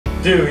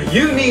Do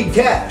you need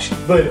cash,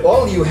 but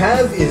all you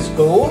have is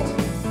gold?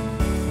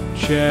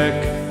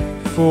 Check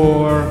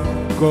for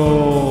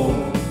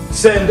gold.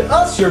 Send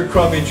us your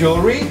crummy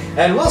jewelry,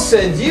 and we'll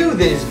send you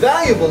this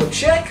valuable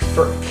check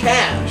for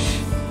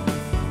cash.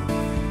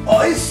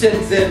 I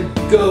sent them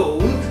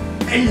gold,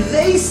 and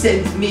they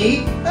sent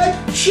me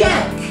a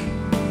check.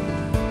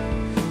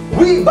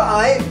 We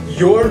buy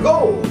your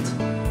gold.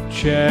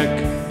 Check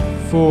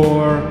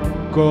for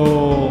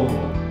gold.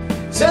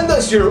 Send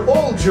us your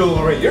old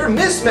jewelry, your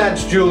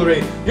mismatched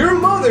jewelry, your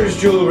mother's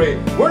jewelry.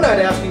 We're not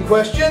asking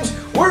questions,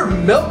 we're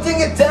melting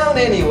it down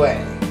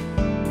anyway.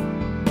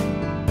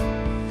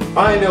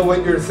 I know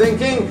what you're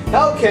thinking.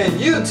 How can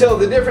you tell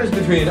the difference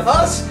between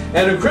us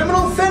and a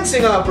criminal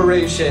fencing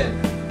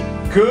operation?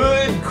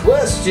 Good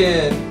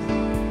question.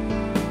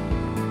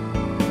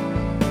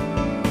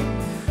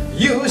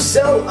 You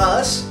sell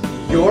us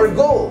your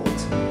gold.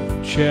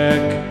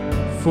 Check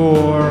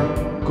for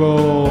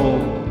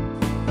gold.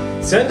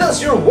 Send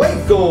us your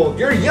white gold,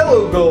 your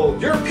yellow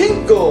gold, your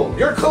pink gold,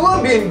 your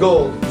Colombian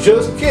gold.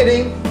 Just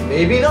kidding,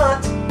 maybe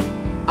not.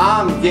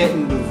 I'm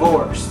getting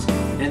divorced,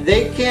 and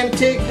they can't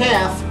take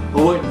half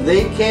of what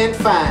they can't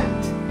find.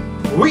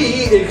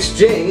 We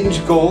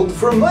exchange gold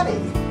for money.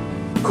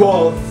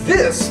 Call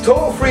this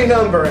toll-free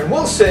number and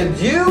we'll send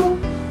you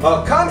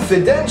a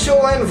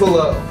confidential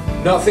envelope.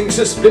 Nothing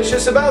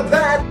suspicious about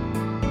that.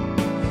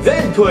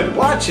 Then put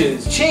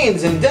watches,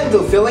 chains, and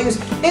dental fillings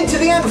into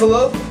the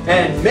envelope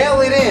and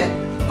mail it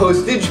in.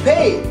 Postage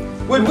paid.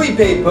 Would we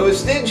pay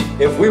postage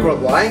if we were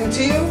lying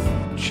to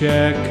you?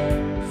 Check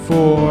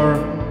for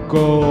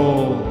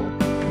gold.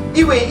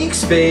 Iwe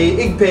Ixpay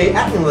Igpay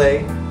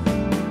Atenlay.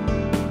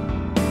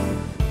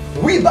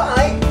 We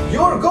buy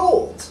your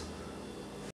gold.